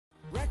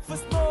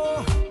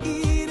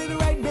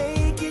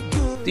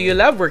Do you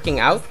love working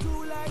out?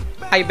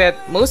 I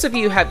bet most of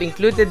you have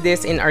included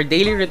this in our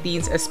daily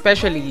routines,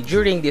 especially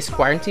during this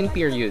quarantine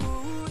period.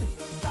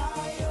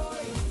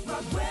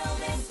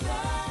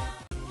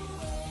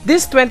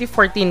 This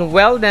 2014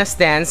 Wellness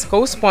Dance,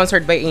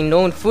 co-sponsored by a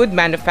known food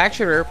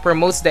manufacturer,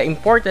 promotes the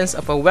importance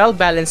of a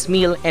well-balanced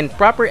meal and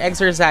proper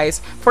exercise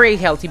for a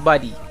healthy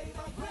body.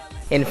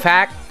 In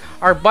fact,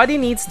 our body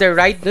needs the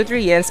right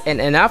nutrients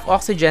and enough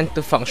oxygen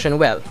to function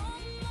well.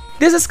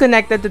 This is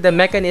connected to the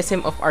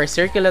mechanism of our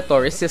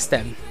circulatory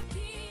system.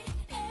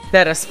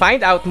 Let us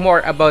find out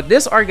more about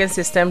this organ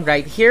system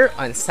right here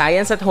on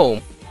Science at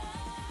Home.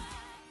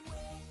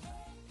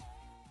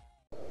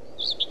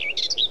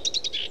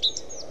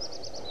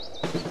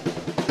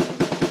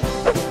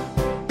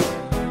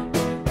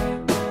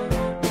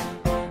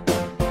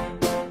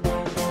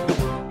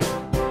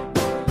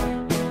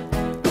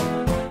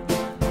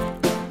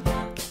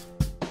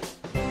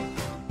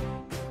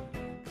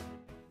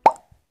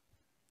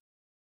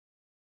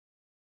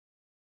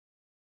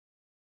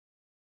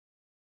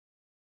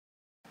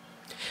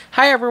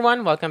 Hi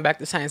everyone, welcome back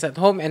to Science at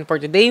Home, and for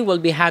today we'll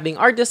be having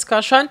our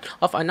discussion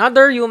of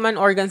another human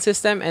organ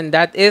system, and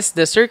that is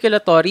the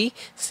circulatory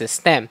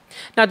system.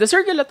 Now, the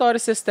circulatory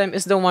system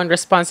is the one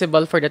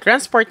responsible for the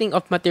transporting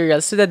of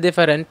materials to the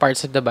different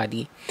parts of the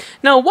body.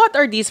 Now, what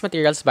are these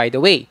materials, by the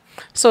way?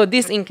 So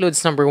this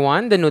includes number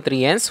 1, the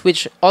nutrients,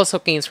 which also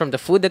comes from the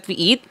food that we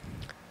eat.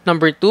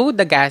 Number 2,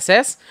 the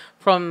gases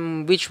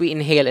from which we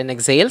inhale and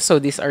exhale. So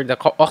these are the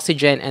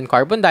oxygen and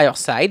carbon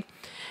dioxide.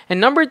 And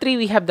number 3,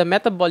 we have the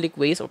metabolic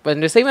waste. When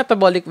we say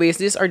metabolic waste,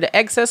 these are the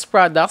excess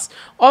products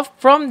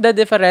from the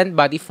different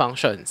body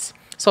functions.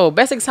 So,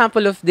 best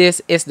example of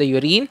this is the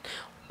urine,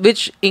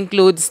 which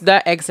includes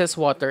the excess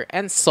water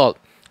and salt.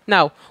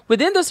 Now,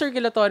 within the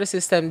circulatory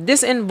system,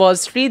 this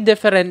involves 3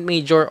 different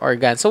major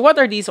organs. So, what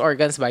are these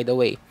organs, by the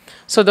way?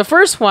 So, the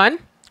first one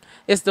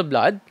is the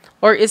blood,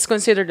 or is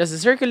considered as a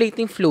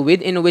circulating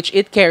fluid in which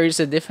it carries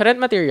the different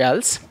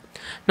materials.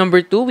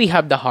 Number 2, we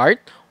have the heart,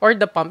 or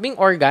the pumping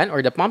organ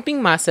or the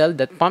pumping muscle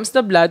that pumps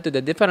the blood to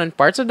the different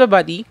parts of the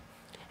body.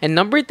 And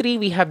number 3,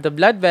 we have the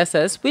blood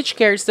vessels which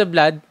carries the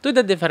blood to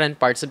the different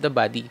parts of the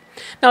body.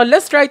 Now,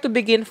 let's try to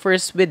begin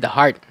first with the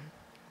heart.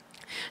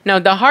 Now,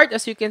 the heart,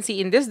 as you can see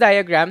in this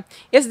diagram,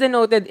 is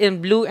denoted in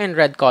blue and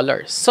red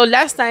colors. So,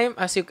 last time,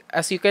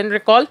 as you can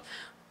recall,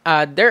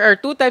 there are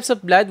 2 types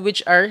of blood,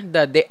 which are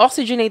the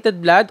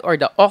deoxygenated blood or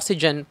the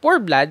oxygen-poor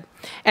blood,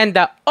 and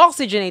the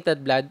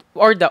oxygenated blood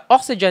or the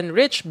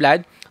oxygen-rich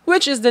blood,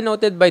 which is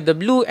denoted by the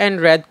blue and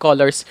red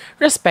colors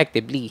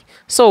respectively.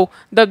 So,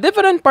 the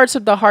different parts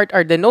of the heart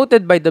are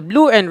denoted by the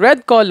blue and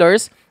red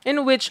colors,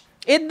 in which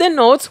it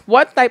denotes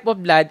what type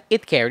of blood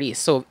it carries.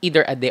 So,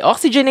 either a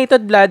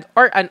deoxygenated blood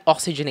or an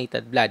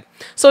oxygenated blood.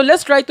 So,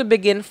 let's try to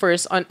begin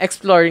first on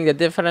exploring the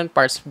different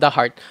parts of the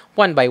heart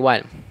one by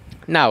one.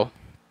 Now,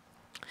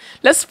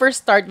 let's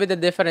first start with the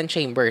different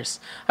chambers.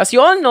 As you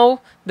all know,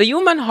 the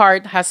human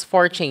heart has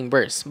 4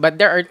 chambers, but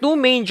there are 2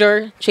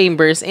 major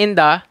chambers in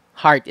the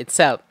heart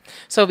itself.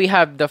 So we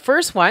have the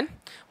first one,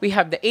 we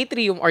have the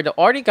atrium or the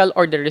auricle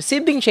or the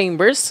receiving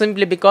chambers,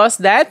 simply because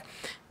that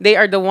they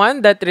are the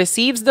one that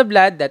receives the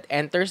blood that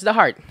enters the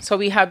heart. So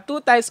we have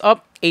 2 types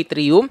of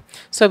atrium.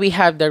 So we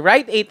have the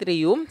right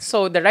atrium.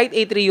 So the right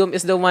atrium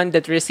is the one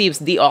that receives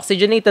the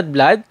oxygenated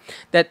blood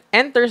that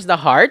enters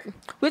the heart,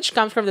 which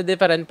comes from the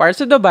different parts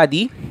of the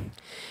body.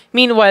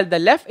 Meanwhile, the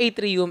left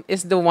atrium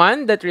is the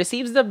one that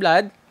receives the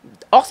blood,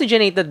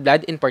 oxygenated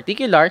blood in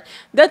particular,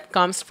 that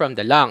comes from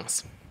the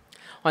lungs.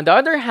 On the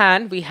other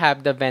hand, we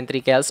have the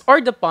ventricles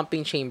or the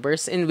pumping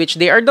chambers, in which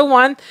they are the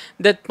one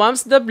that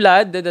pumps the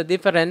blood to the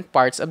different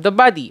parts of the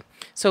body.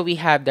 So we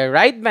have the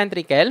right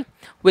ventricle,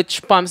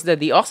 which pumps the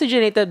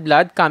deoxygenated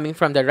blood coming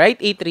from the right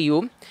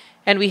atrium,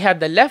 and we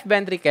have the left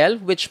ventricle,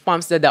 which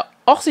pumps the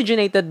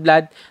oxygenated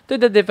blood to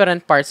the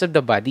different parts of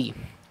the body.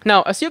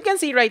 Now, as you can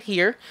see right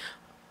here,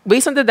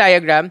 based on the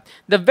diagram,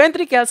 the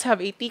ventricles have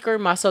a thicker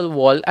muscle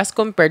wall as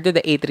compared to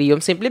the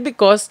atrium, simply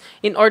because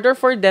in order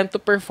for them to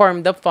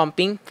perform the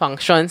pumping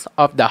functions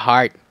of the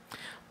heart.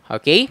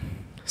 Okay?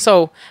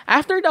 So,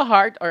 after the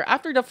heart, or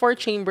after the 4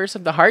 chambers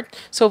of the heart,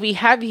 so we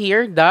have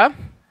here the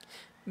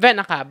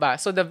vena cava.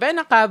 So, the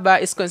vena cava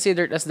is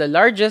considered as the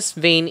largest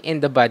vein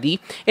in the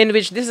body, in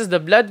which this is the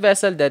blood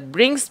vessel that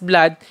brings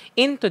blood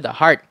into the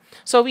heart.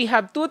 So, we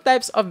have 2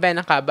 types of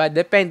vena cava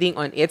depending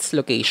on its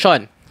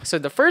location. So,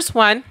 the first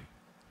one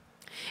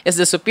is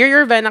the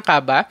superior vena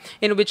cava,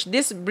 in which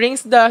this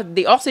brings the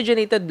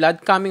deoxygenated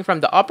blood coming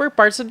from the upper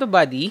parts of the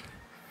body.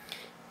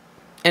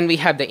 And we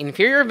have the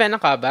inferior vena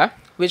cava,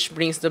 which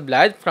brings the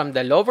blood from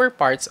the lower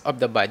parts of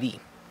the body.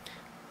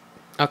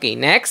 Okay,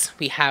 next,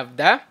 we have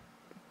the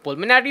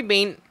pulmonary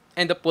vein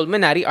and the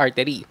pulmonary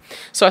artery.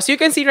 So, as you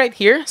can see right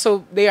here,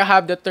 so they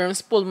have the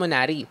terms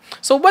pulmonary.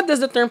 So, what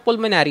does the term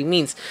pulmonary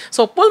means?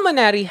 So,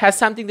 pulmonary has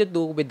something to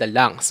do with the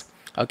lungs.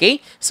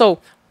 Okay? So,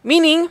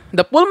 meaning,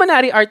 the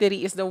pulmonary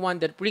artery is the one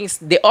that brings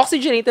the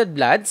oxygenated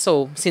blood,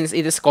 so since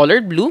it is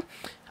colored blue,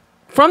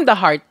 from the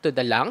heart to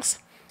the lungs.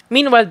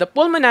 Meanwhile, the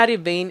pulmonary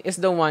vein is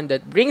the one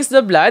that brings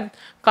the blood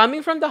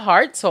coming from the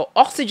heart, so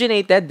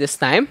oxygenated this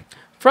time,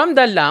 from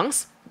the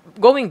lungs,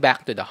 going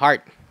back to the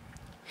heart.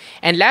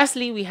 And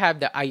lastly, we have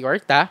the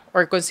aorta,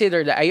 or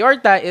consider the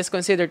aorta is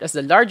considered as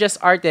the largest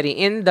artery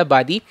in the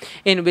body,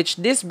 in which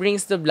this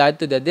brings the blood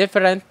to the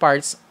different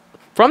parts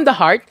from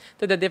the heart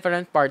to the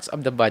different parts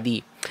of the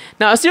body.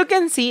 Now, as you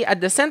can see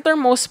at the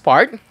centermost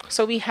part,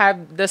 so we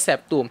have the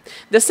septum.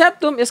 The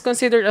septum is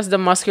considered as the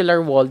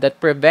muscular wall that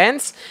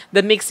prevents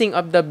the mixing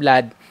of the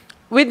blood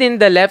within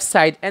the left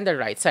side and the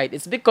right side.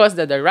 It's because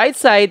that the right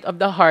side of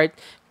the heart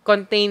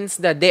contains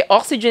the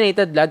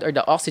deoxygenated blood or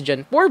the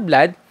oxygen-poor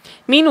blood.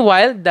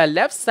 Meanwhile, the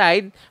left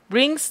side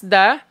brings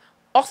the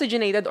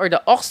oxygenated or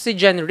the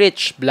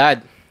oxygen-rich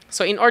blood.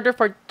 So, in order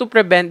to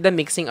prevent the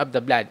mixing of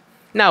the blood.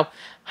 Now,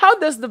 how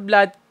does the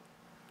blood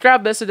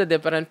travel to the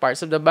different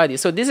parts of the body?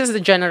 So, this is the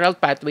general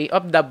pathway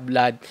of the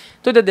blood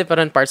to the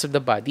different parts of the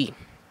body.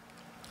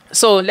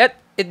 So,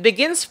 it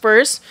begins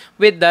first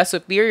with the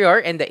superior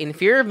and the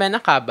inferior vena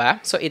cava.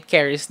 So, it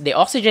carries the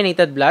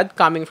oxygenated blood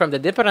coming from the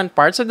different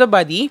parts of the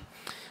body.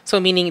 So,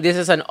 meaning this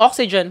is an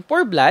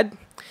oxygen-poor blood,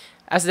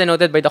 as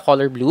denoted by the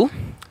color blue.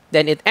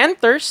 Then, it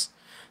enters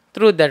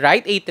through the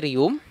right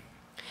atrium.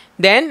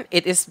 Then,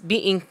 it is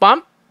being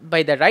pumped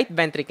by the right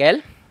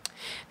ventricle.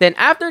 Then,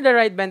 after the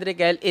right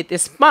ventricle, it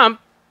is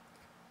pumped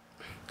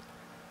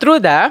through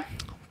the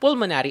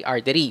pulmonary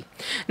artery.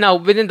 Now,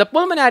 within the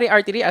pulmonary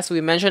artery, as we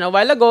mentioned a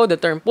while ago, the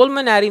term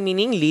pulmonary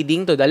meaning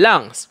leading to the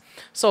lungs.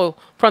 So,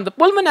 from the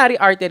pulmonary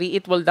artery,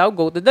 it will now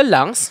go to the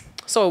lungs.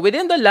 So,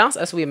 within the lungs,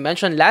 as we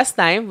mentioned last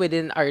time,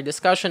 within our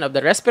discussion of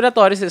the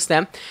respiratory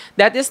system,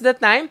 that is the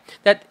time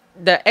that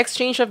the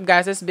exchange of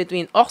gases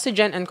between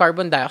oxygen and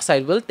carbon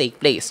dioxide will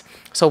take place.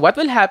 So, what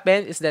will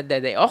happen is that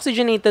the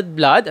oxygenated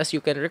blood, as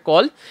you can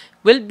recall,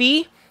 will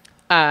be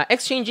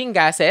exchanging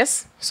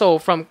gases. So,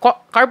 from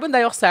carbon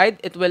dioxide,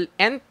 it will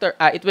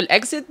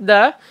exit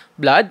the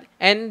blood,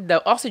 and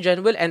the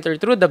oxygen will enter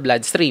through the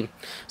bloodstream.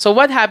 So,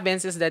 what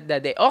happens is that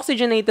the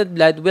oxygenated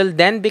blood will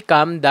then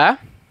become the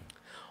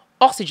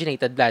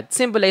oxygenated blood,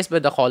 symbolized by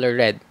the color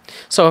red.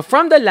 So,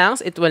 from the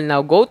lungs, it will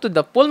now go to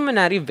the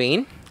pulmonary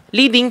vein,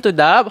 leading to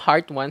the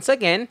heart once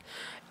again,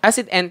 as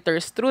it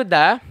enters through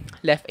the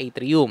left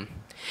atrium.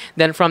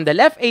 Then, from the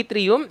left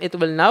atrium, it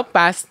will now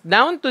pass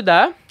down to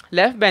the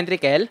left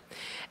ventricle,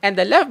 and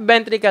the left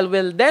ventricle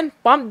will then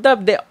pump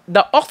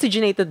the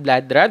oxygenated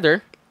blood,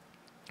 rather,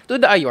 to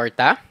the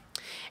aorta,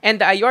 and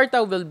the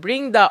aorta will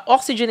bring the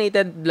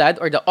oxygenated blood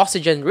or the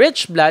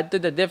oxygen-rich blood to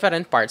the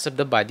different parts of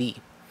the body.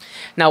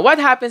 Now, what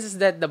happens is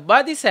that the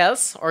body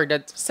cells or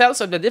the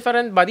cells of the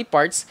different body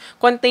parts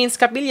contains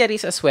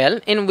capillaries as well,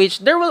 in which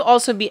there will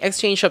also be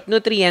exchange of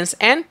nutrients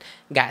and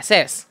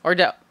gases, or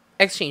the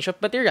exchange of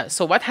materials.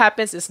 So, what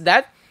happens is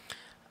that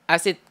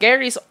as it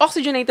carries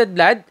oxygenated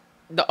blood,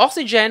 the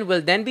oxygen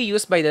will then be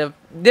used by the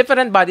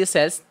different body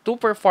cells to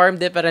perform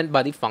different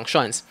body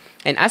functions.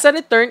 And as a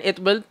return, it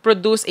will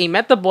produce a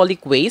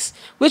metabolic waste,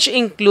 which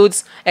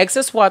includes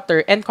excess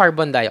water and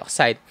carbon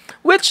dioxide,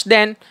 which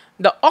then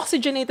the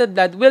oxygenated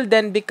blood will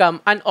then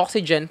become an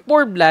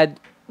oxygen-poor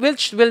blood,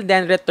 which will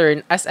then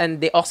return as an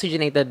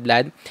deoxygenated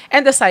blood,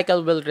 and the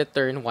cycle will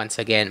return once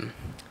again.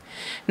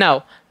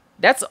 Now,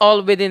 that's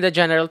all within the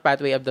general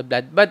pathway of the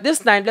blood. But this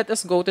time, let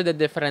us go to the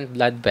different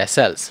blood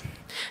vessels.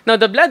 Now,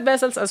 the blood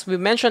vessels, as we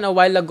mentioned a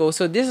while ago,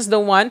 so this is the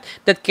one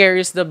that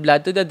carries the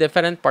blood to the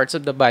different parts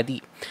of the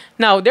body.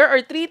 Now, there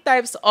are three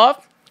types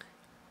of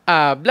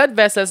blood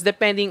vessels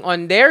depending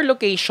on their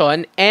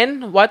location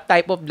and what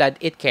type of blood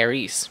it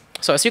carries.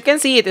 So, as you can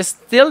see, it is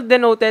still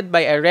denoted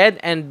by a red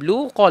and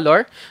blue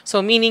color.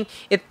 So, meaning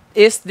it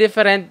is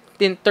different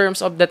in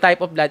terms of the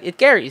type of blood it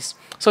carries.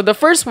 So, the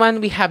first one,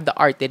 we have the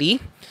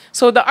artery.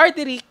 So, the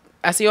artery,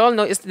 as you all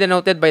know, is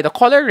denoted by the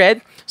color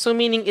red. So,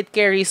 meaning it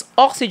carries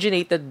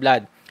oxygenated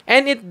blood.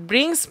 And it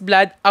brings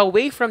blood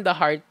away from the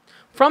heart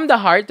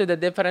to the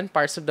different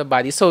parts of the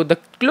body. So, the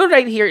clue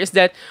right here is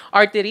that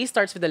artery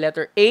starts with the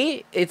letter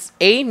A. It's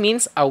A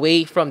means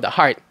away from the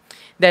heart.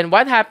 Then,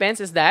 what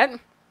happens is that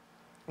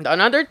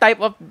another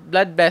type of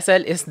blood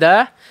vessel is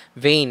the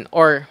vein,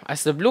 or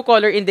as the blue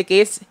color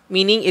indicates,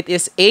 meaning it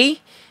is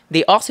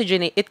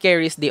it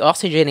carries the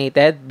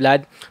oxygenated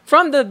blood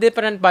from the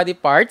different body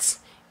parts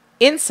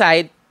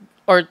inside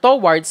or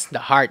towards the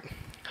heart.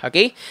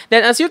 Okay?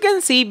 Then as you can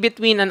see,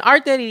 between an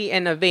artery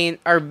and a vein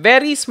are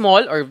very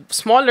small or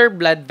smaller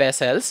blood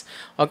vessels,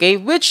 okay,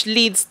 which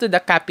leads to the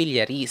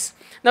capillaries.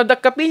 Now, the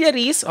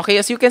capillaries, okay,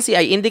 as you can see,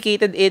 I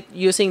indicated it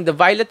using the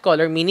violet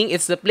color, meaning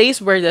it's the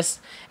place where the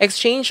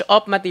exchange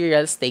of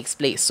materials takes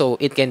place. So,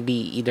 it can be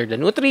either the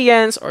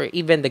nutrients or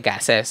even the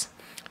gases.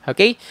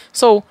 Okay?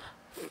 So,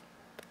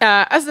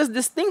 as the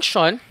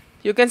distinction,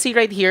 you can see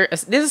right here,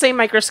 this is a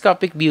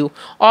microscopic view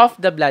of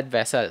the blood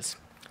vessels.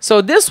 So,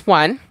 this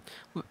one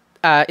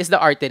is the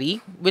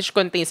artery, which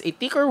contains a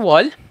thicker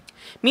wall.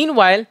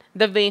 Meanwhile,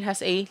 the vein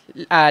has a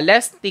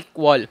less thick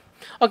wall.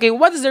 Okay,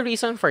 what is the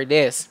reason for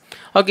this?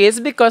 Okay, it's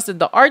because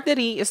the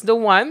artery is the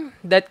one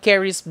that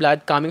carries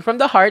blood coming from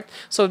the heart,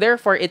 so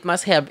therefore it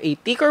must have a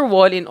thicker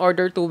wall in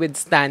order to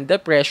withstand the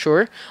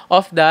pressure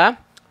of the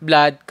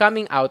blood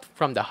coming out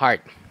from the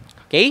heart.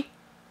 Okay?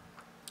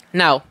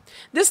 Now,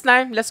 this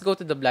time, let's go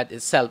to the blood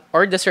itself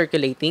or the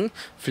circulating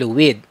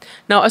fluid.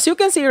 Now, as you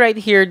can see right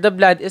here, the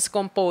blood is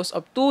composed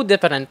of two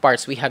different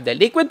parts. We have the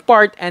liquid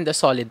part and the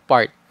solid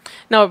part.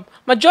 Now,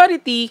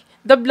 majority,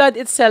 the blood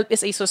itself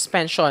is a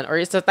suspension or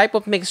it's a type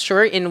of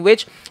mixture in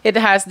which it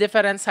has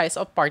different size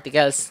of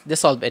particles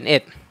dissolved in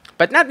it.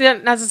 But not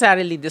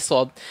necessarily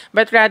dissolved,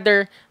 but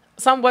rather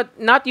somewhat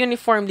not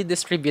uniformly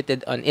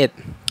distributed on it.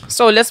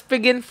 So let's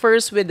begin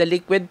first with the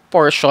liquid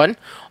portion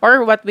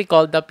or what we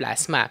call the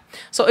plasma.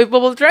 So if we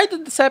will try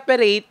to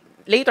separate,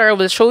 later I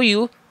will show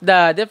you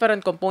the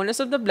different components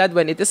of the blood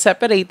when it is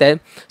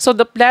separated. So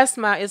the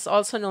plasma is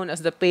also known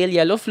as the pale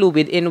yellow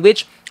fluid in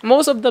which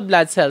most of the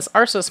blood cells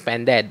are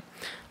suspended.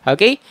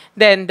 Okay,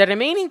 then the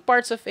remaining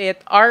parts of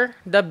it are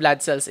the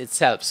blood cells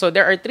itself. So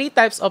there are three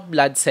types of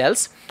blood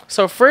cells.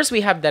 So first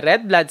we have the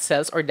red blood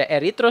cells or the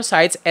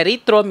erythrocytes,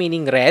 erythro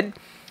meaning red.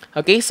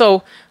 Okay,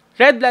 so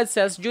red blood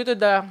cells due to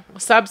the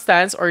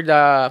substance or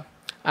the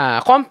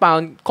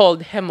compound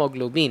called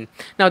hemoglobin.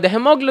 Now the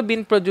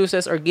hemoglobin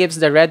produces or gives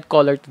the red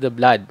color to the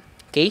blood.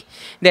 Okay,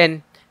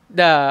 then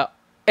the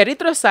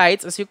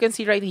erythrocytes, as you can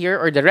see right here,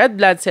 or the red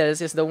blood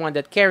cells, is the one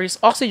that carries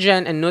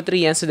oxygen and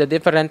nutrients to the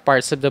different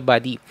parts of the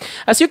body.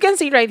 As you can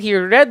see right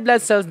here, red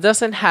blood cells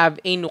doesn't have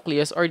a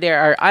nucleus or they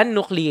are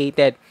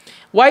unnucleated.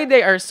 Why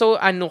they are so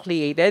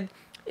unnucleated?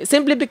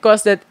 Simply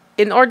because that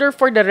in order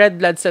for the red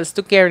blood cells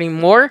to carry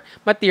more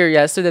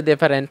materials to the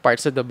different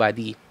parts of the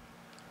body.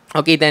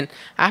 Okay, then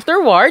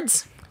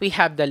afterwards, we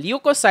have the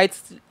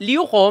leukocytes,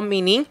 leuko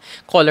meaning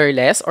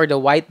colorless or the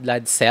white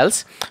blood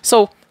cells.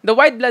 So the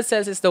white blood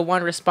cells is the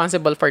one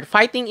responsible for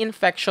fighting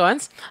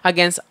infections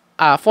against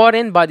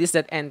foreign bodies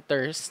that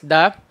enters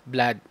the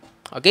blood.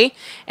 Okay?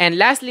 And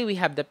lastly, we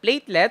have the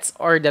platelets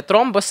or the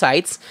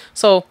thrombocytes.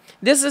 So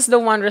this is the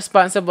one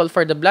responsible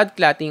for the blood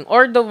clotting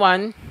or the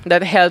one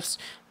that helps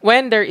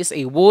when there is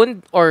a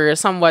wound or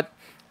somewhat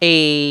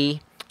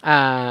a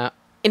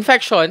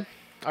infection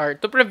or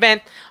to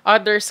prevent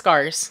other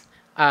scars,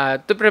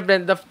 to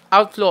prevent the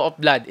outflow of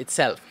blood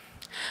itself.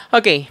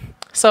 Okay.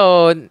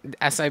 So,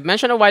 as I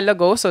mentioned a while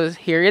ago, so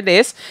here it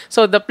is.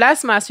 So, the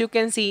plasma, as you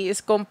can see, is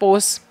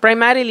composed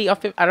primarily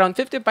of around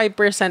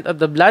 55% of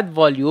the blood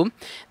volume.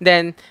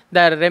 Then,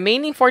 the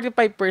remaining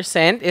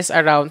 45% is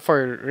around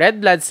for red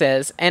blood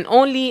cells and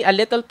only a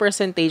little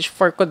percentage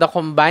for the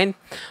combined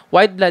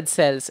white blood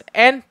cells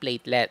and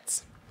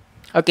platelets.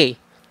 Okay.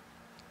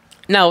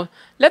 Now,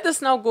 let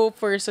us now go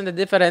first on the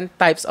different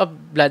types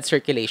of blood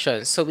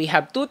circulation. So we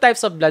have two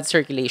types of blood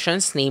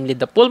circulations, namely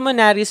the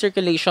pulmonary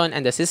circulation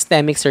and the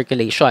systemic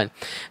circulation.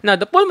 Now,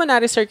 the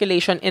pulmonary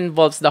circulation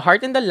involves the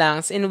heart and the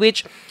lungs, in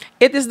which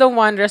it is the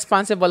one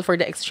responsible for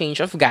the exchange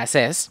of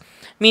gases.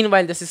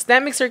 Meanwhile, the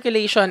systemic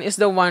circulation is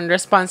the one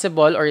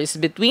responsible or is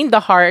between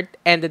the heart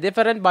and the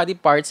different body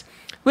parts,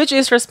 which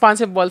is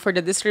responsible for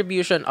the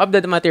distribution of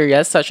the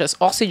materials such as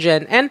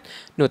oxygen and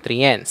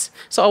nutrients.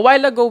 So a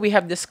while ago, we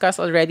have discussed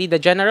already the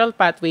general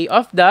pathway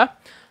of the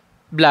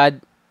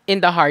blood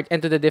in the heart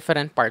and to the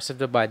different parts of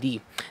the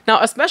body.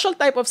 Now, a special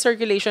type of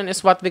circulation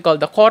is what we call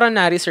the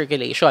coronary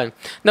circulation.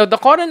 Now, the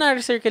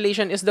coronary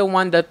circulation is the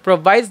one that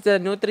provides the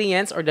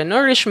nutrients or the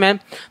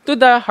nourishment to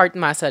the heart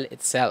muscle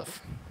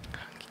itself.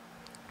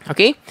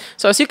 Okay,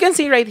 so as you can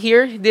see right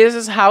here, this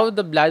is how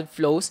the blood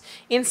flows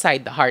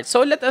inside the heart.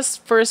 So let us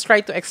first try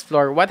to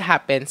explore what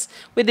happens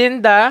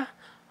within the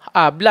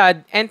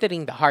blood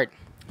entering the heart.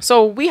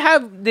 So we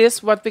have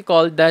this what we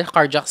call the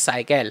cardiac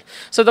cycle.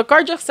 So the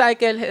cardiac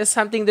cycle has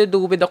something to do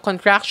with the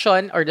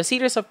contraction or the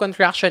series of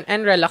contraction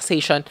and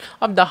relaxation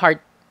of the heart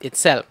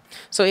itself.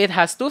 So it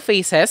has two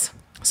phases.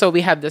 So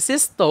we have the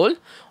systole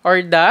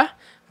or the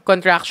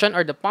contraction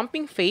or the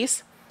pumping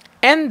phase,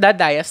 and the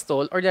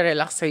diastole or the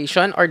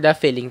relaxation or the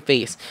filling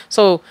phase.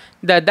 So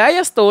the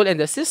diastole and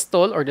the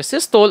systole or the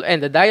systole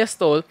and the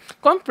diastole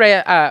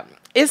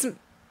is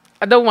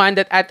the one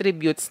that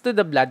attributes to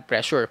the blood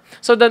pressure.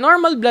 So the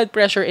normal blood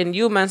pressure in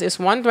humans is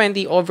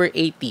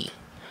 120/80.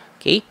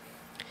 Okay.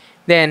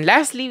 Then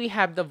lastly, we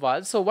have the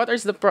valves. So what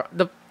is the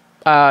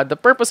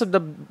purpose of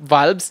the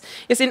valves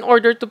is in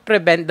order to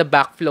prevent the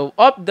backflow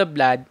of the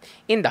blood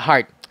in the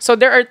heart. So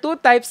there are two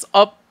types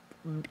of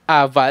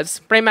valves,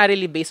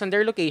 primarily based on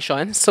their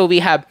location. So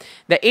we have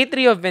the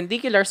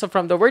atrioventricular. So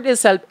from the word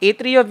itself,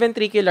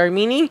 atrioventricular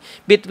meaning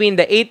between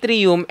the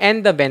atrium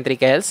and the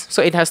ventricles.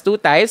 So it has two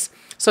types.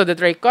 So the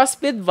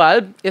tricuspid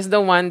valve is the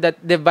one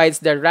that divides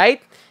the right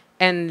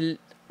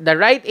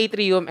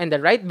atrium and the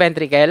right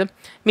ventricle.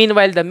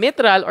 Meanwhile, the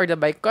mitral or the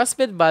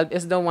bicuspid valve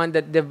is the one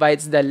that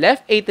divides the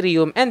left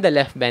atrium and the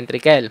left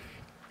ventricle.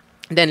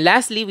 Then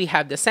lastly, we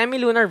have the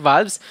semilunar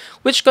valves,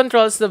 which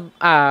controls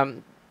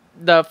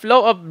the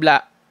flow of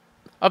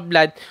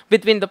blood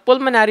between the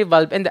pulmonary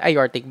valve and the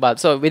aortic valve.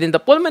 So within the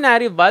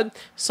pulmonary valve,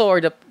 or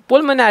the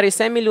pulmonary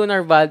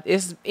semilunar valve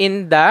is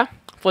in the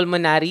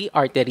pulmonary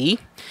artery.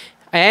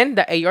 And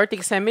the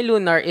aortic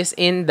semilunar is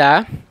in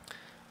the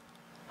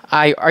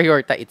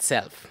aorta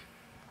itself.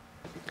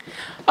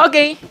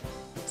 Okay,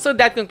 so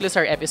that concludes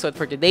our episode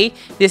for today.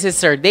 This is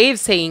Sir Dave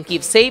saying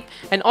keep safe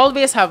and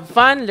always have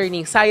fun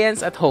learning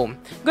science at home.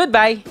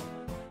 Goodbye!